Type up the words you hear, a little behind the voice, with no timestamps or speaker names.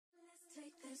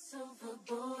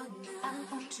I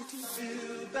want you to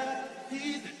feel that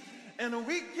heat, and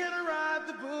we can ride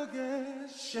the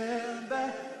boogie, share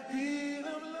that heat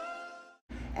of love.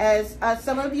 As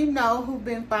some of you know who've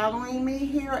been following me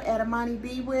here at Amani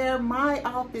Beware, my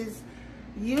office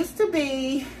used to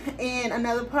be in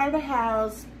another part of the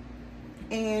house,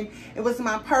 and it was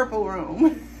my purple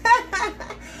room.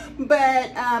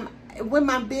 But when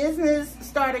my business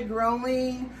started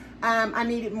growing, I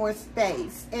needed more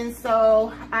space, and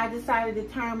so I decided to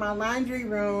turn my laundry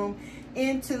room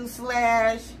into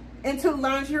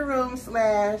laundry room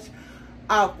 /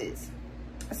 office.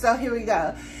 So here we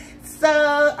go.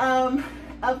 So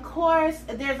of course,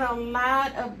 there's a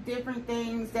lot of different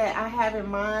things that I have in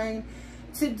mind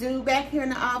to do back here in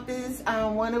the office.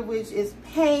 One of which is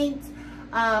paint.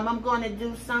 I'm going to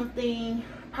do something,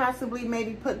 possibly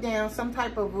maybe put down some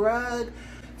type of rug.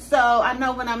 So I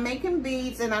know when I'm making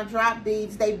beads and I drop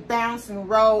beads, they bounce and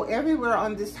roll everywhere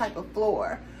on this type of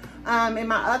floor. In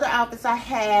my other office I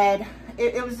had,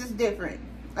 it was just different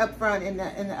up front in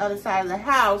the other side of the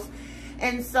house.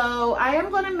 And so I am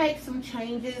going to make some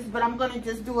changes, but I'm going to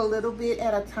just do a little bit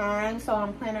at a time. So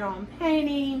I'm planning on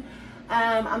painting.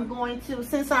 I'm going to,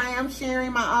 since I am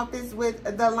sharing my office with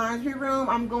the laundry room,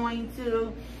 I'm going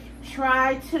to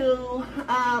try to,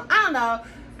 I don't know,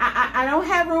 I don't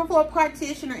have room for a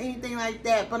partition or anything like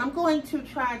that, but I'm going to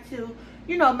try to,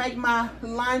 you know, make my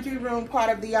laundry room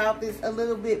part of the office a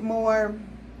little bit more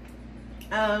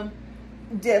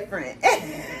different.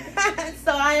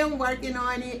 So I am working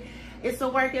on it. It's a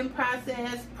work in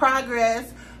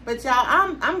progress. But y'all,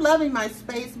 I'm loving my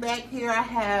space back here. I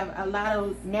have a lot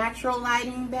of natural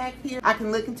lighting back here. I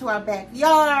can look into our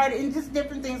backyard and just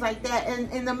different things like that.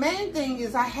 And the main thing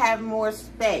is I have more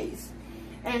space.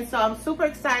 And so I'm super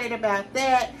excited about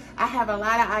that. I have a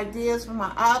lot of ideas for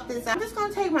my office. I'm just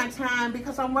gonna take my time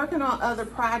because I'm working on other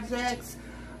projects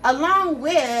along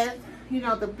with, you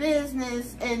know, the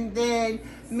business, and then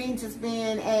me just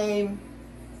being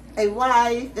a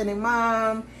wife and a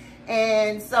mom.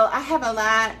 And so I have a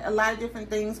lot of different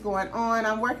things going on.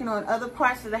 I'm working on other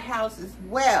parts of the house as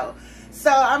well. So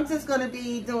I'm just going to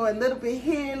be doing a little bit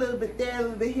here, a little bit there, a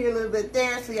little bit here, a little bit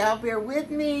there. So y'all bear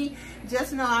with me.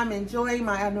 Just know I'm enjoying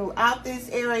my new office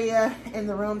area in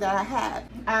the room that I have.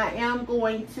 I am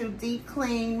going to deep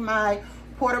clean my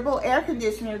portable air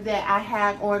conditioner that I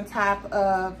have on top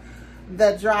of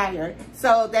the dryer.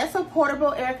 So that's a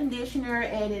portable air conditioner,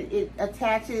 and it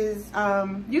attaches,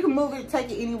 you can move it,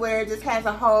 take it anywhere. It just has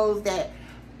a hose that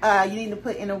you need to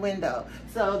put in a window.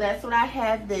 So that's what I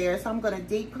have there. So I'm going to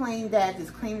deep clean that,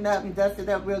 just clean it up and dust it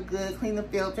up real good, clean the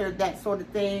filter, that sort of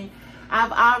thing.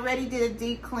 I've already did a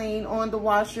deep clean on the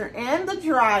washer and the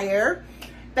dryer,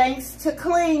 thanks to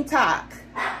Clean Talk.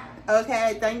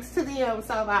 Okay, thanks to them.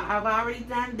 So I've already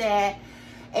done that.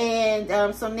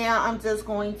 And so now I'm just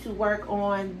going to work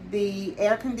on the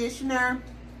air conditioner.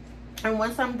 And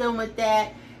once I'm done with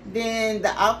that, then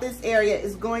the office area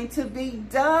is going to be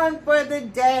done for the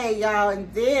day, y'all.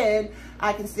 And then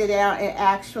I can sit down and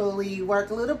actually work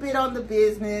a little bit on the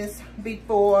business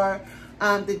before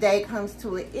the day comes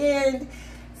to an end.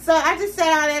 So I just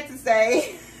said all that to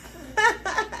say,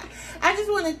 I just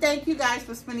want to thank you guys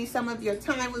for spending some of your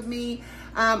time with me.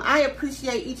 I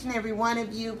appreciate each and every one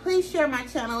of you. Please share my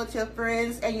channel with your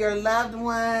friends and your loved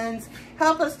ones.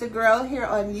 Help us to grow here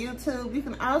on YouTube. You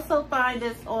can also find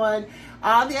us on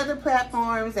all the other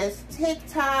platforms as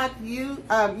TikTok,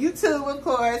 YouTube, of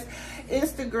course,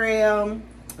 Instagram,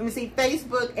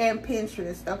 Facebook, and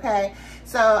Pinterest, okay?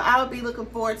 So I'll be looking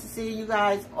forward to seeing you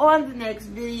guys on the next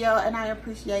video, and I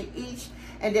appreciate each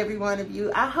and every one of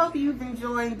you. I hope you've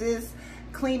enjoyed this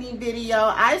cleaning video.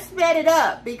 I sped it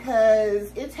up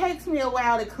because it takes me a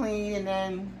while to clean, and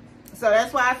then so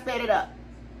that's why I sped it up,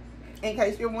 in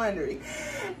case you're wondering.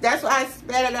 That's why I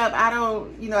sped it up. I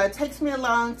don't, you know, it takes me a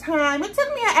long time. It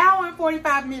took me an hour and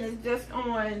 45 minutes just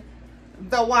on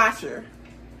the washer.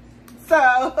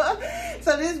 So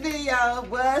this video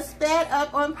was sped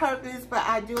up on purpose, but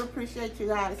I do appreciate you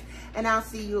guys, and I'll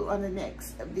see you on the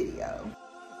next video.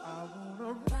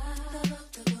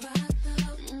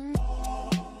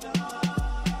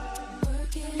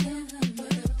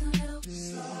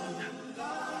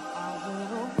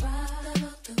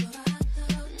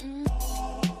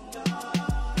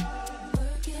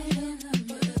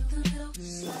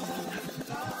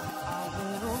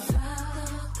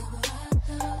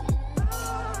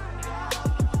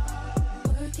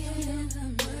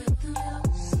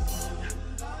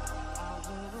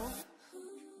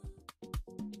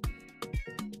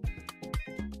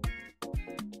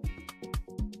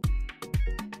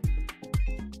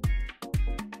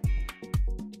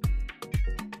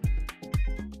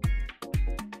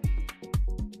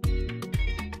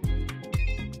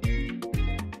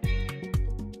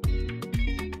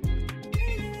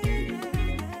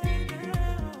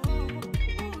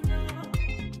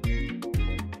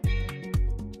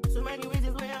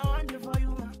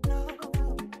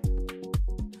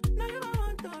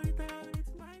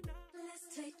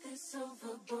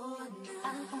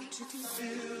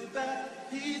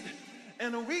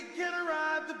 and we can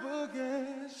ride the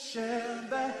boogie, share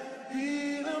that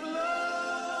beat of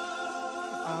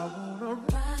love. I wanna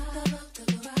ride the work it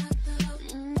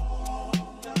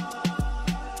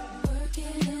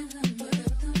in the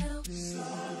middle.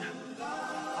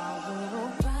 I wanna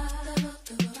ride the work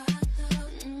it in the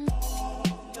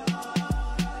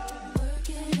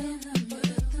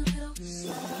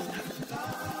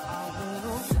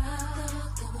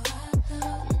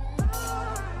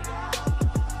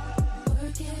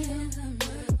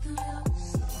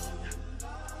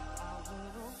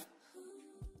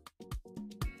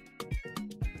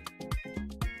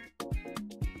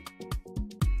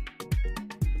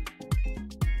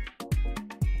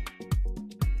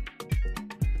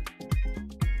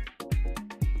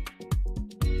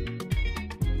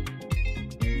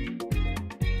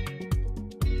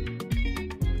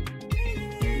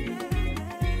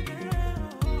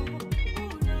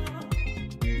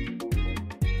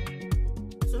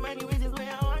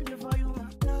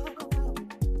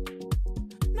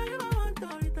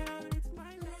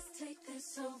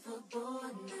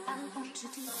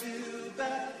feel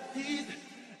that heat,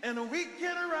 and we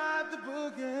can ride the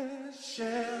boogie,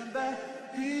 share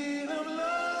that beat of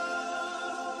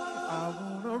love. I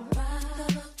wanna ride the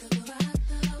work it in the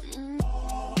middle. I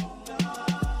wanna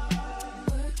ride the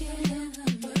work it in the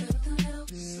middle.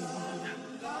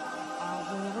 I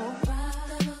wanna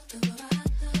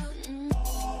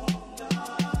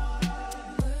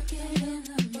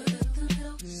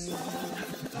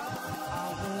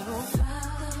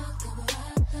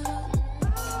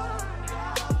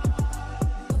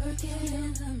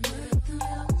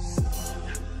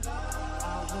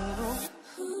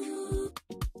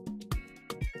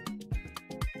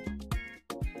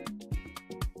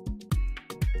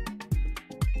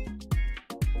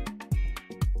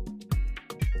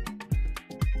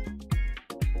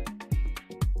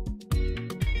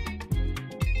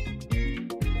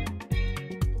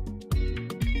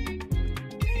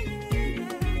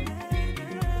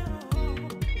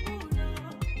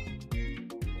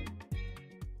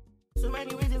so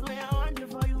many reasons why I want you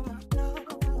for you, my love.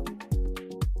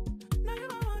 Now you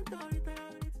don't want to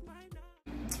it's my love.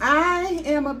 I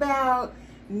am about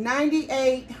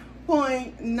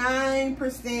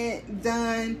 98.9%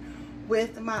 done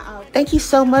with my outfit. Thank you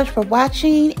so much for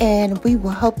watching, and we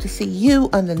will hope to see you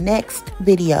on the next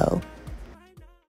video.